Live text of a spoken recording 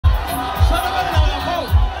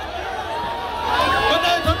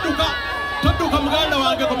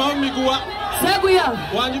miguwa. Seguya.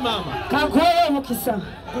 Wanji mama. Kankuwe mukisa.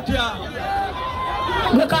 Kutia.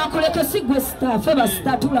 Ngekankuleke sigwe star, feba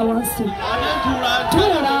star tula wansi.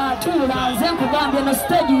 Tula, nze nkugambye no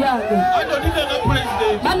stage yange.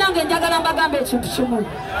 Banange njagala mbagambe ekintu kimu.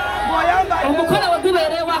 Omukola we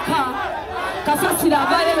gubeere waka. Kasasiro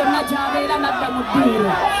avaayo yonna gy'abeera n'adda mu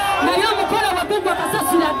ddiiro. Naye omukola we gugwa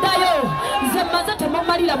Kasasiro addayo. Nze mmaze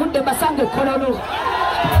temumalira budde basange kololo.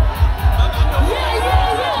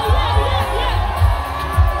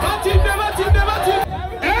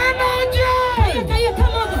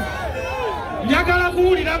 Njagala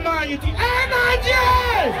kuwulira maanyi ti energy!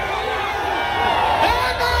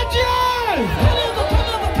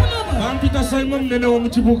 Bampita Simon munene w'omu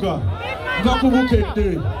kibuga nga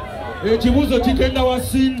kubukedde ekibuuzo kigenda wa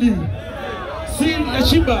Sindi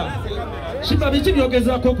Sheebah biki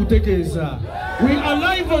byogezaako okutegeeza. We are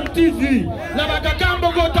live on TV. Laba kagambo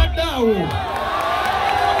g'otaddaawo.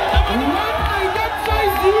 What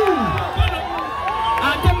identifies you?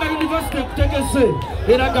 Ate nga university ekutegese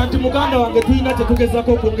eraga nti muganda wange tulina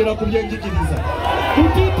tetugezaako okwongera ku byenjigiriza.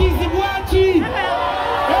 Kutiitizibwa ki?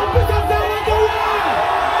 Empisa z'abagawa!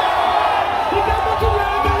 Kigambo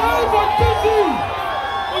kibyalaga live on TV!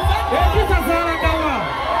 Empisa z'abagawa!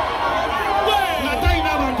 Nga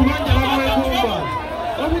talina abantu bangi abamwegomba.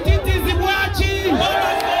 Obutiitizibwa ki?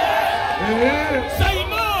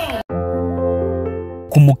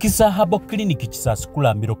 Ku Mukisa Habo Clinic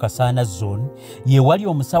Kisasikula Kasana Zone ye wali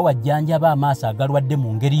omusawo ajjanjaba amaaso agalwadde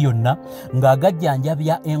mu ngeri yonna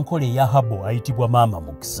ng'agajjanjabya enkole ya Habo ayitibwa Maama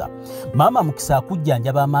Mukisa. Maama Mukisa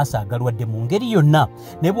akujjanjaba amaaso agalwadde mu ngeri yonna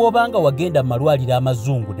ne bw'obanga wagenda mu malwaliro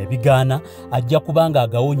amazungu ne bigaana ajja kubanga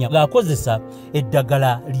agawonya ng'akozesa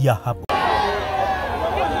eddagala lya Habo.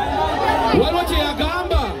 Waliwo kye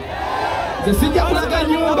yagamba nze sijja kulaga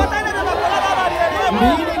nnyumba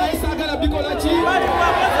mbiyina naye saagala bikola ki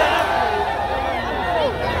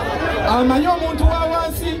amanyi omuntu wa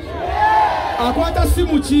wansi akwata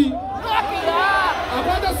simu ki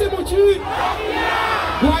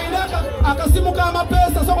bw'alina akasimu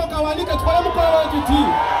k'amapeesa soko kawanike tukole mukolo wetuti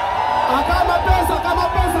ak'amapeesa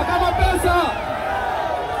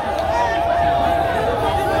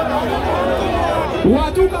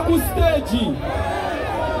watuuka ku stage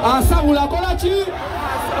asabula akola ki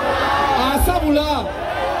asabula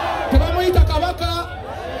tebamuyita kabaka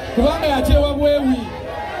kubanga yakyewa bwewi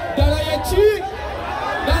ddala ye ki.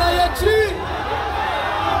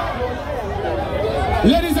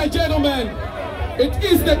 Ladies and gentlemen, it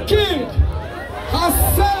is the king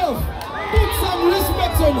herself. Put some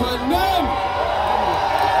respect on her name.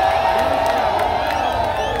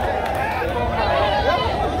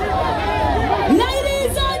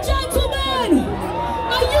 Ladies and gentlemen,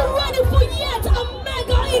 are you ready for yet a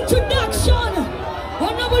mega introduction?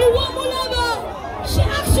 Honorable Wamulaba, she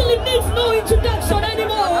actually needs no introduction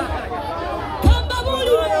anymore.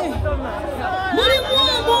 Kambabuli,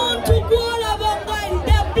 Mulimwamu to Gualabangai,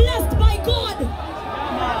 they're blessed by God.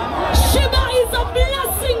 Sheebah is a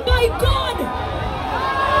blessing by God.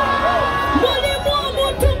 Mulimwamu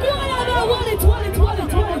to Gualaba, wallet.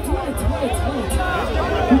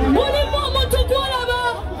 Mulimwamu to Gualaba,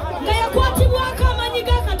 Gayakwati Waka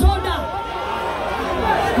Maniga Katonda.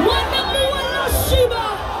 Wanamuwala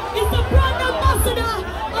Sheebah is the brand ambassador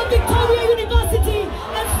of Victoria University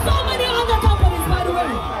and so many other companies, by the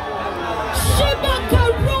way. Sheebah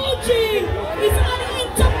is an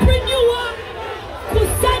entrepreneur.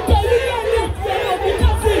 Kusante yeye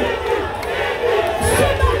Bukazi.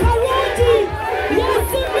 Sheebah Karoji,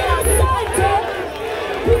 Yasimi Asante.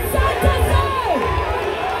 Kusante Zai.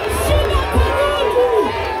 Sheebah Karoji,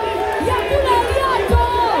 Yakula Yato.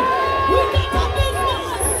 We got a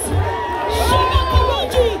business. Sheebah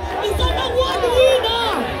Karoji is an award winner.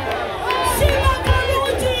 Sheebah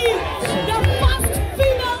Karoji, the first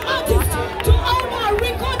female artist to own a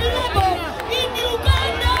record label in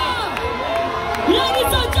Uganda.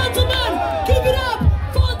 Ladies and gentlemen, give it up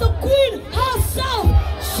for the queen herself,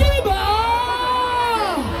 Sheebah.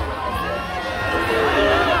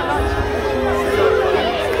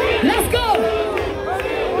 Let's go.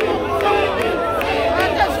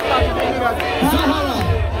 Zahara,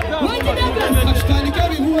 Wait a minute. akitandika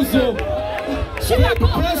ebibuuzo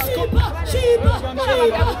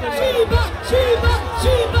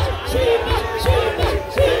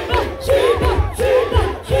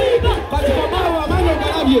kati kamaawo amaanyi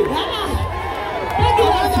ogalabye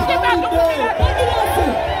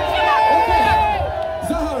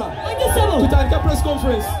Zahara, tutandika press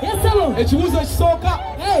conference. Ekibuuzo ekisooka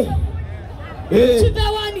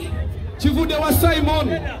kivudde wa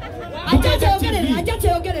Simon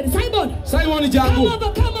Simon, Simon jangu.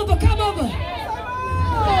 come over.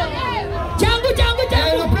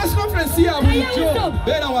 La press conference here,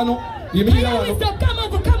 Bella Wano. You mean Wano?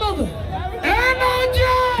 Come over. Energy!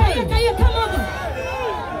 Come over.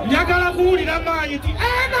 Nyagala kuwulira maanyi ti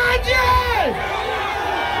energy!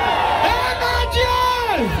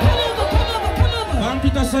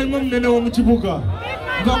 Bampita Simon munene w'omu kibuga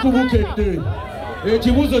nga kubukedde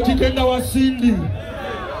ekibuuzo kigenda wa Sindi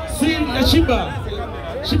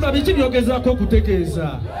Sheebah biki byogezaako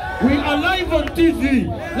okutegeeza. We are live on TV.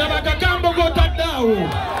 Laba kagambo g'otaddaawo.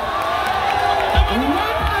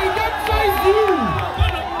 What identifies you?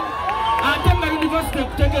 Ate nga university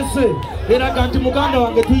ekutegese eraga nti muganda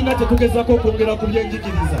wange tulina tetugezaako okwongera ku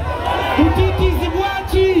byenjigiriza. Kutiitizibwa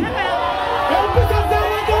ki? Empisa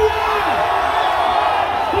z'abagawa!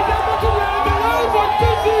 Kigambo kiralaga live on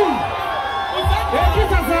TV.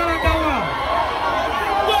 Empisa z'abagawa.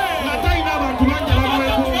 Nga talina abantu bangi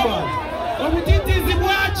abamwegomba.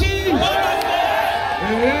 Obutiitizibwa ki?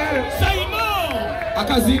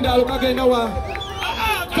 Akazindaalo kagenda wa?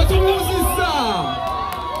 Katumuuzizza.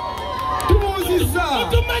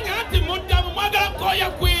 Tumanya nti muddamu mwagala koya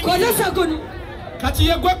Queen. Kozesa guno. Kati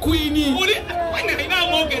ye gwe Queen. Uli wena alina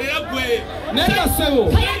amwogerera gwe. Nenda sebo.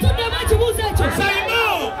 Kayatudde bakibuuza ekyo.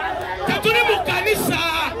 Simon, tetuli mu kanisa.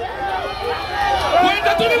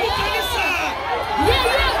 Wenda tuli mu kanisa.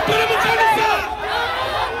 Tuli mu kanisa.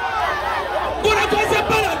 Unakoze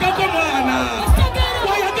balagako mwana.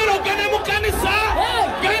 Wayagala ogende mu kanisa.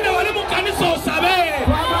 Genda wali mu kanisa osabe.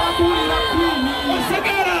 Twagala kuwulira Queen.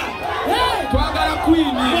 Osagala. Twagala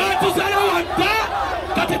Queen. Mwatuzala wadda.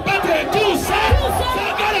 Kati bate etuuse.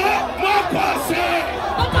 Sagala mwakwase.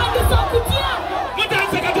 Batandise okutya.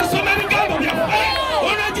 Mutanze katusoma ebigambo byaffe.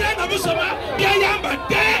 Olwagiranga musoma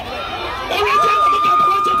byayambadde. Olwagiranga mugamba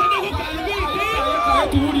lwakyotadeko kalubindi.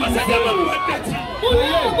 Basajja muwadde ki?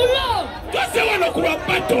 Mulo. Twase wano ku lwa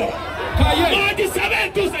bato. Mwagisaba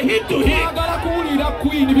entuuse hit to hit. Twagala kuwulira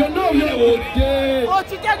Queen. Byonna obyewudde.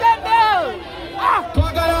 Okitegedde.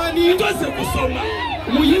 Twagala ani? Twase kusoma.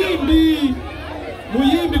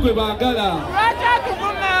 Muyimbi gwe baagala.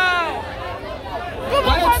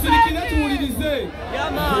 Kale tusirikire tuwulirize.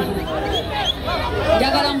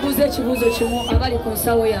 Njagala mbuuze ekibuuzo kimu abali ku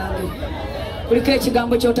nsawo yange. Kuliko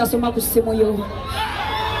ekigambo ky'otasoma ku ssimu yo.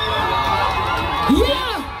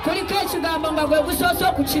 Kuliko ekigambo nga gwe gusoose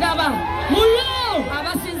okukiraba. Mulo!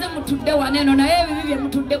 Abasinze mutudde waneno naye ebibi bye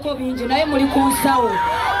mutuddeko bingi naye muli ku nsawo.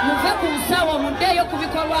 Muve ku nsawo muddeeyo ku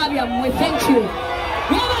bikolwa byammwe. Thank you.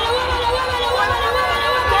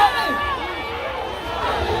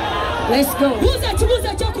 Let's go. Buuza kibuuzo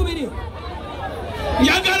ekyokubiri.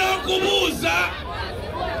 Njagala okubuuza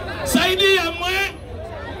sayidi yammwe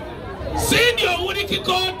Sindi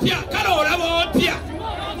owulikika otya kale olaba otya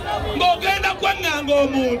ng'ogenda kwaŋŋanga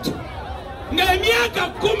omuntu ng'emyaka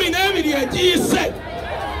 12 egiyise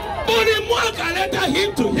buli mwaka aleeta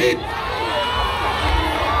hit to hit.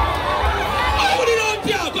 Owulira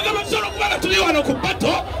otya kwegamba tusobola okuba nga tuli wano ku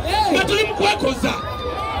bato nga tuli mu kwekoza.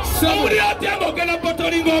 Owulira otya ng'ogenda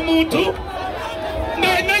botolinga omuntu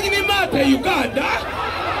ng'enanyini maata e Uganda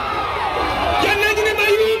yenanyini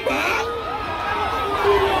mayumba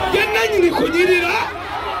yenanyini kunyirira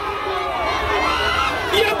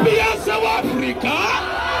yepiyasa wa Afrika.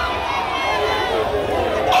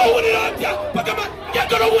 Owulira otya bagamba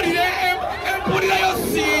njagala owulire empulira yo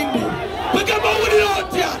Sindi bagamba owulira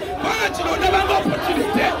otya kubanga kino ndabanga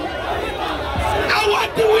opportunity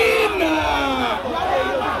award winner.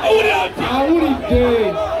 Owulira otya? Awulidde.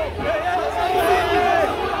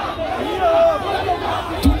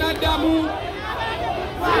 Tunaddamu.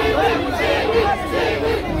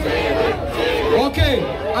 Okay,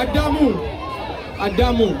 Adamu.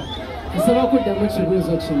 Nsaba kuddamu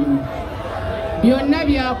kibuuzo kino. Byonna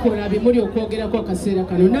byakola bimuli okwogerako akaseera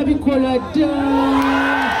kano nabikola dda.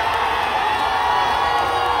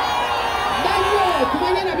 Banye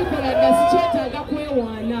kumanya nabikola dda sikyetaaga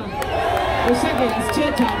kwewaana. Osagala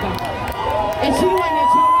sikyetaaga. Ekiriwa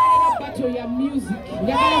nekyowaanira battle ya music.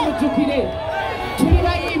 Njagala mujjukire. Tuli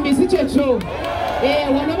bayimbi si kyekyo.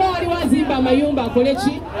 Wano ba wali wazimba amayumba akole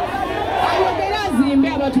ki? Ayogera azimbe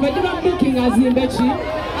abantu bajja bambuking azimbe ki?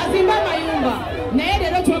 Azimba amayumba. Naye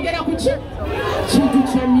leero twogera ku ki? Kintu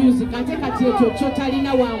kya music ate kati ekyo kyo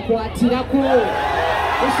talina wankwatirako.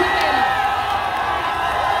 Osogera.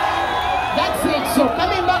 That's it. So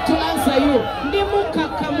coming back to answer you. Ndi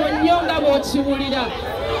mukkakkamu nnyo nga bw'okiwulira.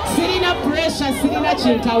 Sirina pressure, sirina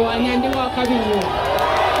kintawaanya ndi wakabi nnyo.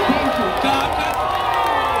 Thank you.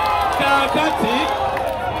 Kakati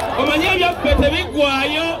omanye ebyaffe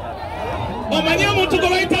tebiggwayo. Omanye omuntu gwe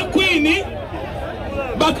bayita Queen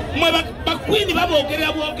bakwini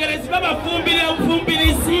baboogerera bwogerezi babafumbirira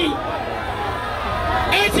bufumbirizi.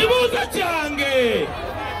 Ekibuuzo kyange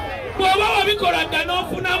bw'oba wabikola dda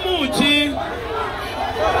n'ofunamu ki?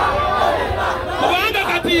 Kubanga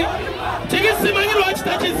kati kigisimanyi lwaki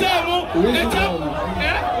takizeemu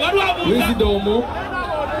waliwo abuuza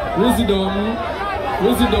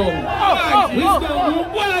Wisdom.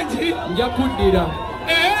 Wangi nja kuddira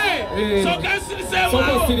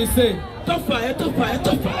soka sirise tofa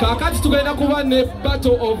kakati tugenda kuba ne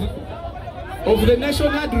battle of the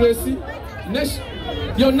national address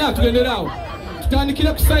byonna tugenderaawo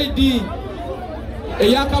tutandikire ku saidi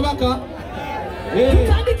eya kabaka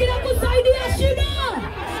tutandikire ku saidi ya Sheebah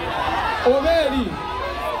obeeri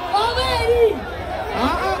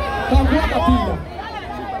kankuwa kapiira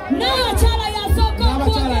n'abakyala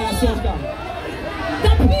yasooka the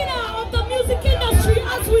pillar of the music industry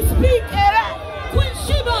as we speak Queen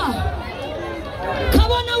Sheebah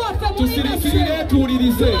kabona waffe mu tusirikirire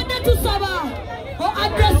tuwulirize tubadde tusaba o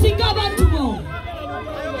addressinga abantu bo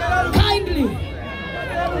kindly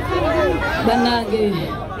bannange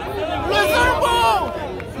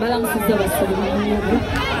balamusiza basabi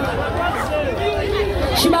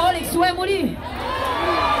Sheebaholics we muli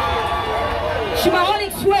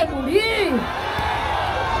Sheebaholics we muli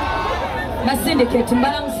Syndicate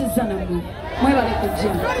mbalamusiza namwe mwebale kujja.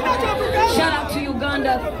 Shout out to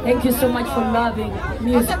Uganda. Thank you so much for loving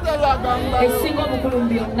music. Esinga obukulu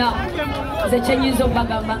byonna ze kyenyiza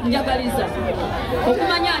obagamba njagaliza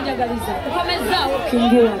okumanya njagaliza okomezaawo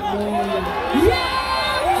kingiwa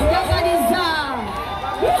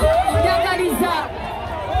njagaliza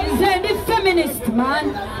nze ndi feminist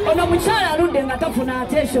man ono mukyala aludde nga tafuna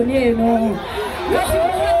attention eno kati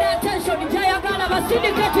muwadde attention gyayagala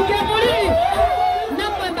basindikati gye muli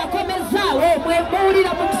nammwe mbakomezaawo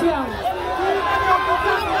mwebuulira mutya.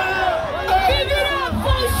 Give it up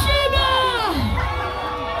for Sheebah!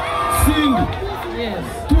 Sing! Yes.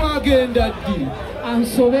 Twagenda ddi?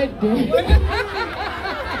 Ansobedde.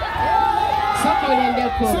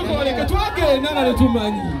 Sokoleke twagenda nga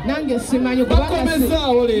tetumanyi. Nange simanyi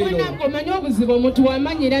bakomezaawo leero. Omanyi obuzibu omuntu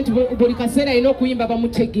wamanyira nti buli kaseera alina okuyimba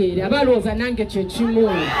bamutegeere abalowooza nange kye kimu.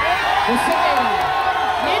 Osobola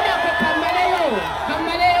nendako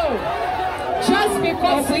kamaleyo just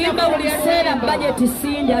because okuyimba buli kaseera budget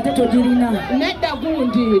sindi ate togirina nedda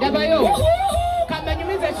gundi labayo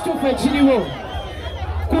kamanyumiza ekituufu ekiriwo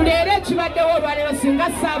kuleero ekibaddewo olwaleero singa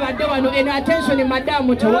saabadde wano eno attention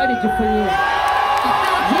madaamu tewali gifunye.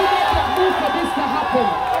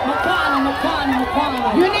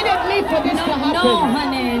 You needed me for this to happen.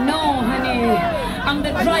 No, honey. I'm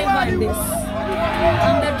the driver in this.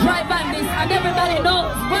 And everybody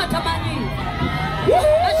knows what am I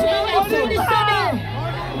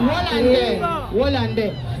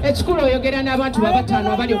Wolande. Ekikulu oyogera n'abantu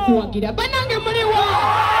babataano abali okuwagira. Banange muliwa!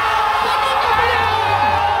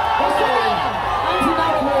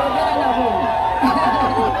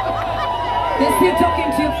 They're still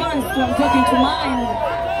talking to your fans, so I'm talking to mine.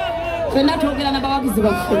 We're not talking about this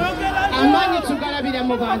before. Amanyi tugalabira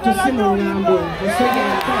mu bantu si mu ngambo.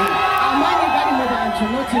 Amanyi gali mu bantu,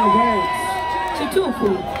 not in words. Kituufu.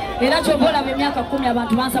 Era kyobola emyaka 10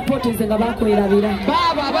 abantu bansupportinze nga bakolerabira.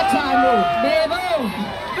 Baba abataano.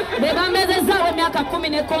 Bebamezezaawo emyaka 10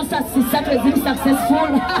 ne concerts 3 eziri successful.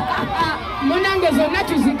 Munange zonna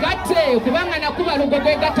tuzigatte kubanga nakuba lugogo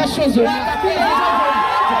egatta show zonna.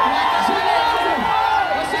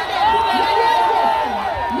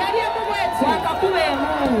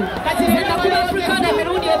 Kati nakuba Africana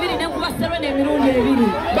emirundi 2 nenkuba Serena emirundi 2.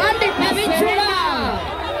 Nabicula.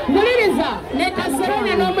 Muliriza neta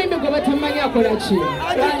Serena n'omwimbi gwe batamanyi akola ki?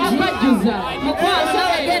 Akajjuza. Mukwasa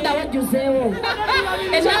agenda wajjuzeewo.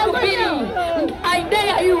 Ennaku 2. I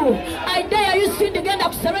dare you sindi genda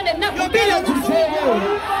ku Serena ennaku 2 ojjuzeewo.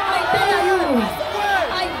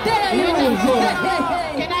 I dare you.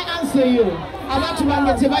 Can I answer you? Abantu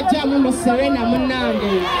bange tebajjamu mu Serena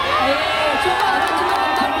munnange.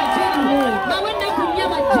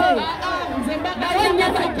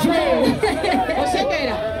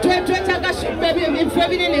 Osegera twetaaga ebifo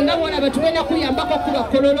ebinene nga bwolaba tugenda kuyambako kuba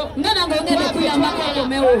kololo nga nange ogenda kuyambako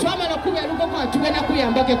okomewo twamala okubya lugoko tugenda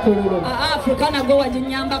kuyambako ekololo Africa nago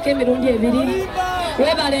waginyambako emirundi 2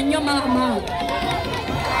 webale nnyo maama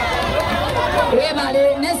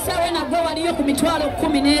webale nesawe nago waliyo ku mitwalo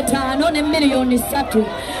 15 ne miliyoni 3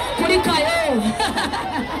 kulikayo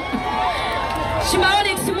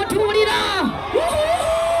Sheebaholics mutuulira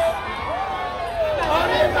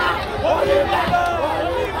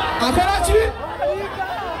akola ki?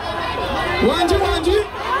 Wanji?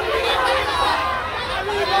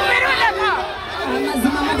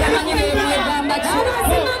 amazima mugamanyi nemwegamba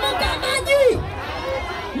amazima mugamanyi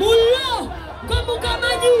mulo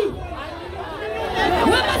gomugamanyi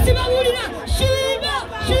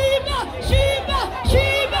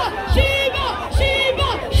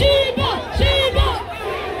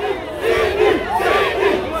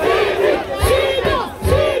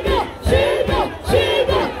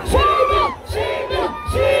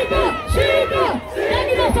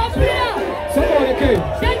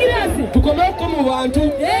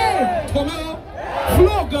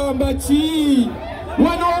Flogamba chi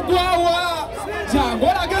wano ogwawa jangu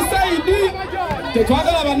olage saidi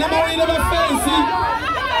tetwagala bannamawulire ba fensi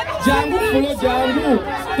jangu fulo jangu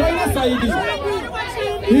toyina saidi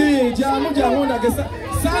jangu olage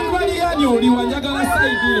Sandwaliyani oli wanjagala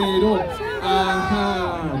saidi leero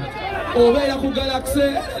obeera ku Galaxy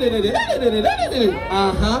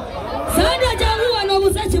Sandra jangu wano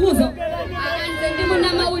obuuza kibuuzo nze ndi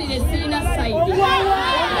munnamawulire sirina saidi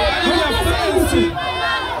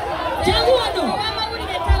jangu wano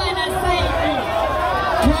amawulire tabana saidi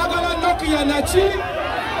twagala Nokia naki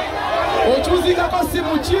okyuzikako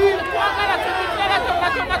simu ki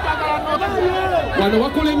wano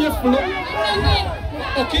wakulemye fulo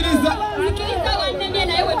okiriza wannemye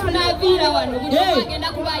naye we tunaaviira wano buli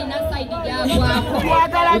agenda kuba alina saidi gyagwako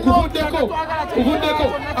okuvuddeko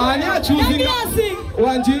ani akyuzinga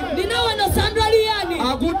wangi nina wano Sandwaliyani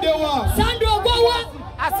aguddewa Sandra ogwawa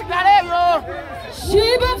asigaleyo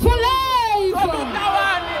Sheebah for life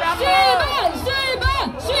Sheebah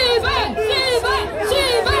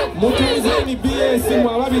mutunzeni BS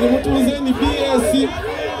mwababiri mutunzeni BS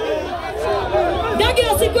ndagira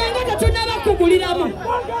sigwenga tatunaba kuguliramu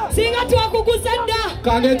singa twakuguza dda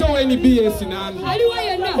kandeeta oweni BS nani aliwo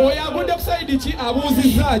yenna oyo agudde ku saidi ki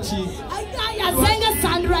abuuzizza ki yasenga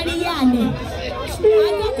Sandwaliyani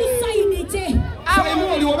aga ku saidi kye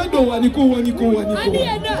saimu oli obedde owaniko ani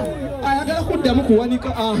yenna ayagala kuddamu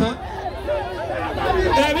kuwanika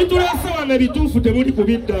ebitulese wano ebituufu temuli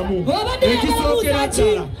kubiddamu ekisookera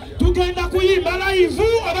ddala tugenda kuyimba live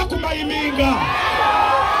oba kumayiminga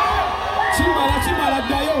kimala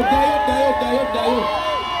ddayo damu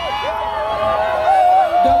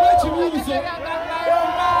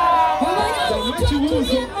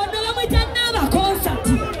ekibuuzo ono bamwita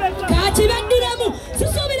n'abakonsati kakibaddiremu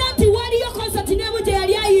sisuubira nti waliyo konsati n'emu gye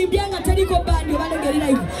yali ayimbye nga teriko bandi obalengeri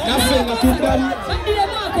live naffe nga tuddamu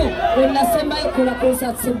baddiremu ako onasembayo kola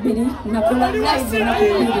konsati ebbiri nakola live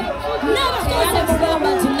nakubiri n'abakonsati gamba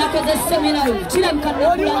nti nakoze seminayo kirabika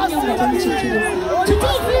nakula nnyo nga temukiikiriza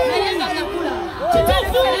kituufu naye nga nakula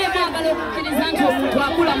kituufu naye mwagala okukkiriza nti omuntu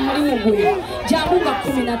akula mu mulimu gwe jangu nga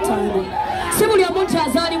 15 si buli omuntu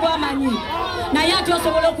azaalibwa amanyi naye ate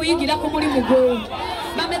osobola okuyingira ku mulimu gwo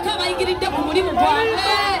bameka abayingiridde ku mulimu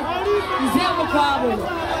gwange nze omukwabo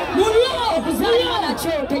mulwo okuzaalibwa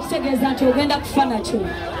nakyo tekitegeeza nti ogenda kufa nakyo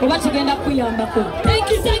oba kigenda kukuyambako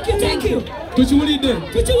thank you tukiwulidde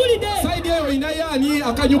saidi eyo oyina yaani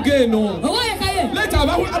akanyuga eno owayekaye leeta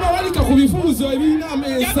abawalika ku bifuuzo ebirina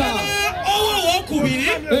ameesa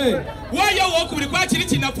owokubiri wayo owokubiri kwakiri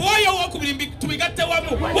kinafu wayo owokubiri tubigatte wamu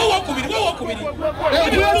wowokubiri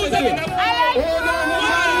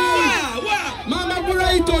mama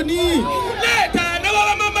Brighton leeta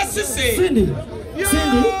nababa mama sise Sindi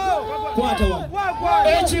kwata wa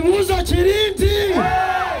ekibuuzo kiri nti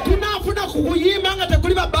tunafuna kukuyimba nga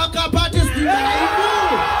tekuli ba backup artist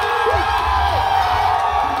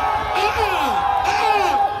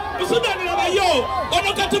musudanirabayo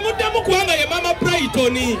ono kati muddemu kubanga ye mama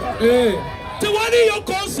Brighton tewaliyo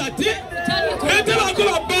concert ate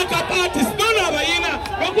bakuba backup artist nono abayina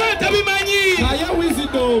bakuba tabimanyi aya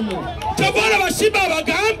wisdom kyavaala Sheebah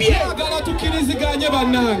bagambye agala tukkiriziganye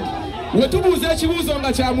bannange wetubuuza ekibuuzo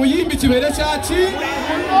nga kya muyimbi kibeere kyaki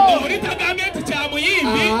oli tagambye nti kya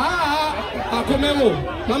muyimbi akomewo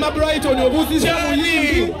mama Brighton obuuziza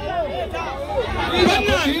muyimbi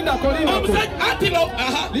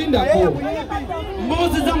lindako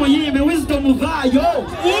mbuuziza muyimbi wisdom vaayo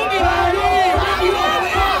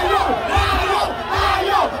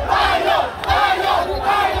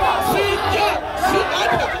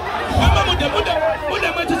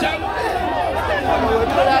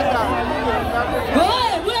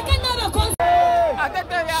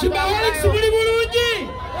Sheebah muli bulungi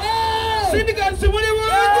Syndicate muli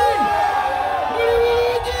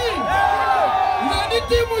bulungi nani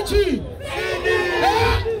timu ki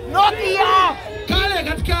Nokia kale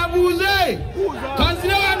katika buuze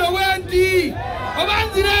kanzire wano wendi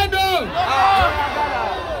obanzire eno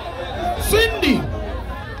Sindi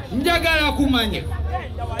njagala kumanya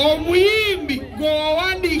omuyimbi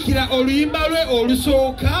gwewawandiikira oluyimba lwe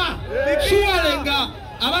olusooka suwalenga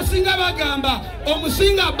abasinga bagamba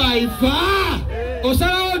omusinga by far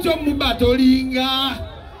osalawo kyo mubatolinga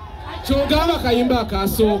kyogamba kayimba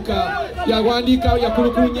akasooka yawandiika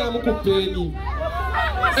yakulukunyamu ku peeni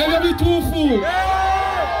ebyo bituufu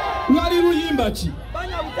lwali luyimba ki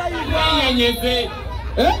Banyize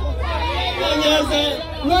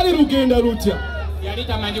lwali lugenda lutya yali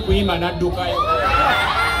tamanyi kuyimba naddukayo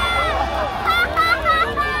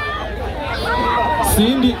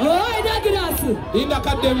Sindi Nagirasi linda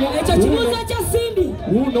kaddemu ekyo kibuuzo kya Sindi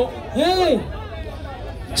uno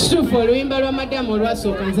kituufu oluyimba lwa madamu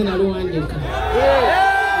olwasooka nze naluwandiika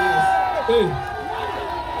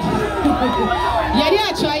yali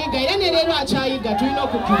akyayiga era neleero akyayiga tulina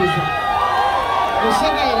okukkiriza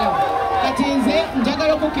osegaera kati nze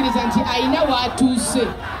njagala okukkiriza nti ayina waatuuse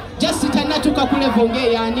jasi tannatuuka ku levo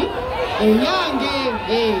ng'eyaani eyange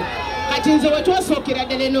kati nze we twasookera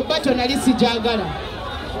ddala eno bato nali sijagala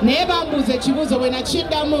naye bambuuza ekibuuzo bwe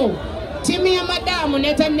nakiddamu tiimu ya madamu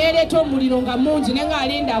neeleeta omuliro nga mungi ne nga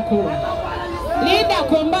lindako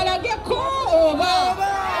mbalageko oba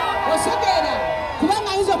osogeera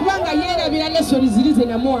kubanga ayinza okuba nga yeerabira lesoni ziri ze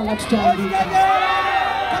namuwanga tutandika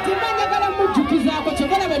kati mba njagala mujjukizaako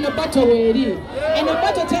kyobalaba eno bato weeri eno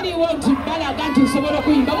bato teriiwo nti balaga nti nsobola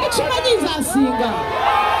okuyimba mukimanyiza asinga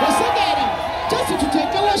osogeera kyasi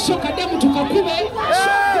tuteekewo shokademu tukakube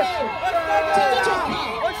kyokka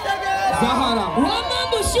Zahara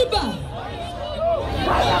wamambo Sheebah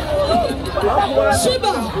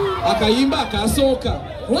akayimba akasooka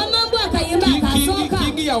wamambo akayimba akasooka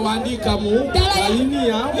kingi yawandiika mu layini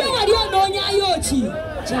yawe ye wali onoonyayo ki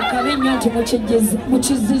kyakabe nnyo nti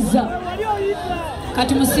mukizizza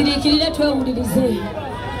kati musiriikirire twewulirize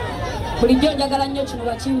bulijjo njagala nnyo kino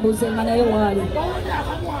bakimbuuze nga naye waali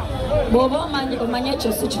bw'oba omanye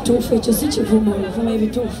ekyo si kituufu ekyo si kivumo ovuma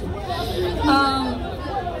ebituufu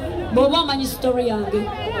bw'oba omanyi story yange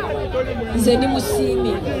nze ndi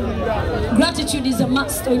musiimye gratitude is a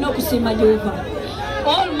must olina okusiima Jehova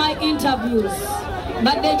all my interviews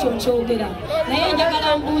mbadde ekyo nkyogera naye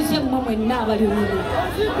njagala mbuuze mmwe mwenna abali wano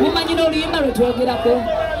mumanyi n'oluyimba lwe twogerako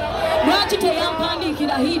lwaki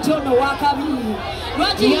teyampandiikira hiiti ono wakabiri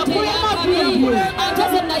lwaki teyakabiri ate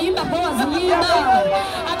ze nayimba gwe waziyimba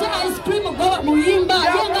ate ice cream gwe wamuyimba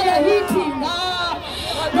yenga yahiitinga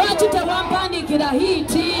lwaki tewampandiikira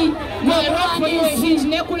hiiti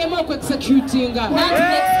nekulema okuexecutinga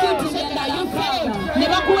ne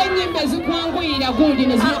bakuwa ennyimba ezikwanguyira gundi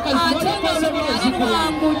nezizange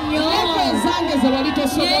ze wali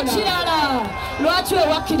tosobola lwaki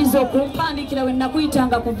wewakkiriza okumpandiikira we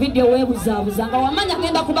nakuyitanga ku vidiyo weebuzaabuza nga wamanya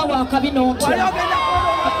genda kuba wakabi n'otya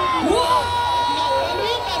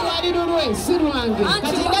si lwange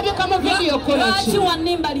kati ndabika mu vidiyo kolaki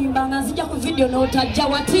wannimbalimba nga nzija ku vidiyo n'otajja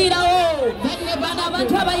watiirawo bano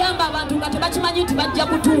abantu abayamba abantu nga tebakimanyi nti bajja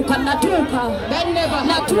kutuuka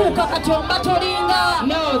natuuka kati omba tolinga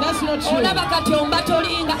olaba kati omba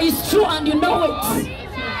tolinga is true and you know it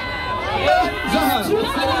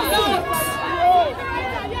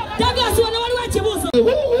Douglas wana waliwo ekibuuzo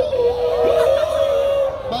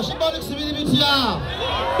bashibali kusibiri bitya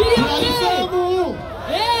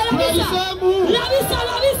labisa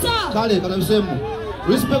kale kalabisemu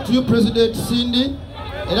respect to you President Cindy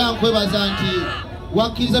era nkwebaza nti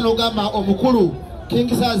wakkiriza n'ogamba omukulu King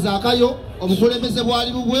Sazakayo obukulembeze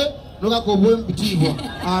bwali bubwe n'ogaka obw'ebitiibwa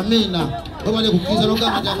amina obane kukkiriza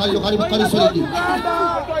n'ogamba nti akaliro kali solidi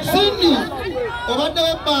Cindy obadde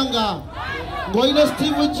webbanga ng'olina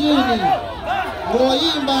Steve Jean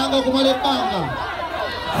ng'oyimbanga okumala ebbanga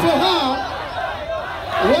for her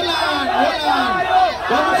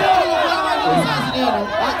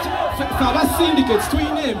Faba syndicates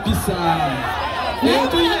tuyina empisa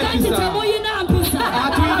tuyina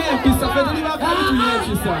empisa fetuli bakali tuyina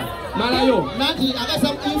empisa malayo nanti agasa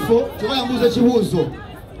info tewayambuza ekibuuzo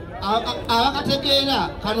abakategeera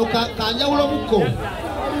kano kanjawulo mukko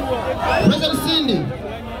President Cindy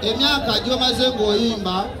emyaka gyomaze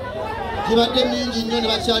ng'oyimba gibadde mingi nnyo ne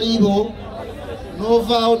bakyalibo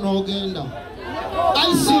n'ovaawo n'ogenda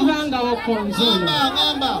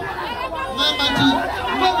ngamba nti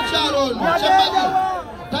mwe mukyalo ono kyemanyi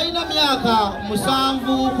talina myaka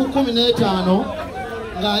 7 ku 15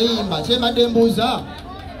 ng'ayimba kyembadde mbuuza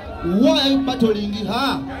why battling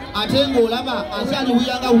her ate ng'olaba akyali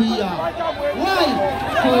wiyanga wiya why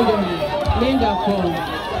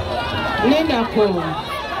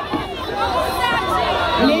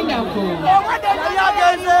Lindako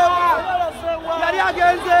yali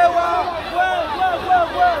agenzeewa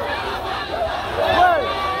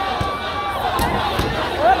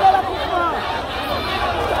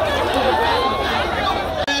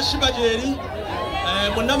Sheebah jeri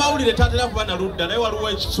munnamawulire tatera kuba na ludda naye waliwo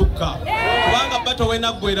ekisukka kubanga bato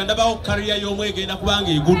wenaggwera ndabawo kariya y'omu egenda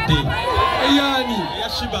kubanga egudde eyani eya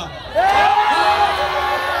Sheebah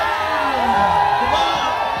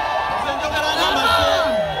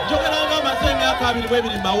njogeranga amaze emyaka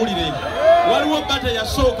 22 mawulire waliwo bata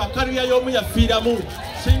yasooka kariya y'omu yafiiramu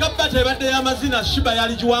singa bata ebadde y'amazina Sheebah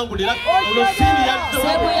yali giwangulira olwo sindi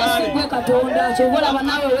yasigwe katonda kyobolaba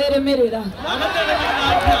naawe weeremerera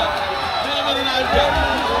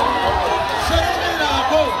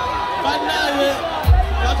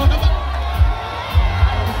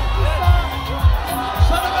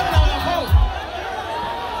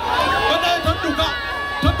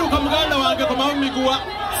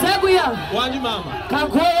Seguya. Wanji mama.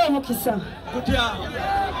 Kankuwe mukisa. Kutya.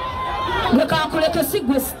 Ngekankuleke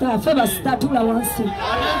sigwe star, feba star tula wansi.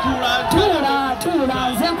 Tula,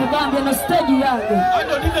 nze nkugambye no stage yange.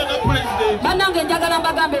 Banange njagala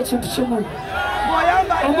mbagambe ekintu kimu.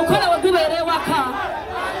 Omukole we gubeere waka,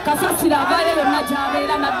 Kasasiro avaayo yonna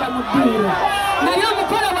gy'abeera n'adda mu ddiiro. Naye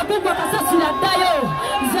omukole we gugwa Kasasiro addayo,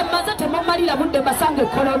 nze mmaze temumalira budde basange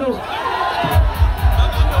kololo.